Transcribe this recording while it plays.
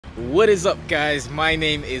What is up, guys? My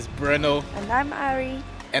name is Breno. And I'm Ari.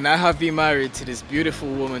 And I have been married to this beautiful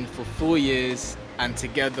woman for 4 years, and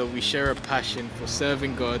together we share a passion for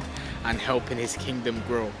serving God and helping His kingdom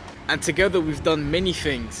grow. And together we've done many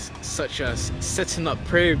things, such as setting up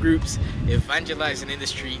prayer groups, evangelizing in the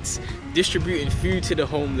streets, distributing food to the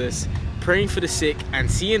homeless, praying for the sick and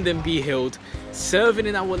seeing them be healed, serving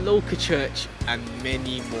in our local church, and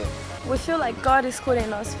many more. We feel like God is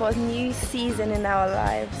calling us for a new season in our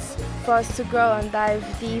lives, for us to grow and dive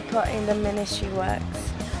deeper in the ministry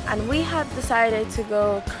works. And we have decided to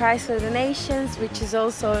go Christ for the Nations, which is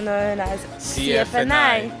also known as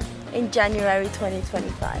Cfni, in January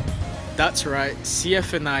 2025. That's right,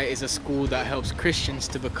 Cfni is a school that helps Christians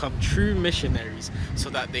to become true missionaries so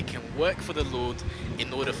that they can work for the Lord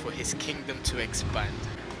in order for His kingdom to expand.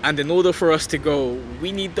 And in order for us to go,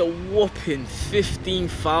 we need the whopping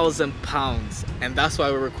 £15,000, and that's why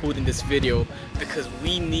we're recording this video, because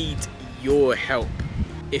we need your help.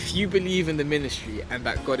 If you believe in the ministry and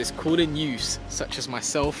that God is calling youths, such as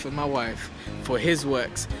myself and my wife, for His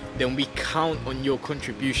works, then we count on your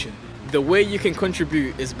contribution. The way you can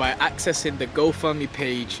contribute is by accessing the GoFundMe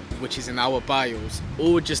page, which is in our bios,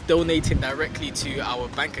 or just donating directly to our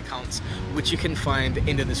bank accounts, which you can find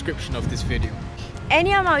in the description of this video.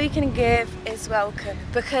 Any amount you can give is welcome,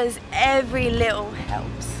 because every little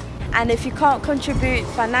helps. And if you can't contribute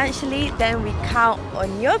financially, then we count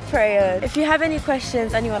on your prayers. If you have any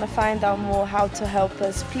questions and you want to find out more how to help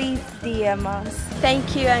us, please DM us.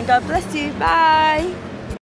 Thank you and God bless you. Bye.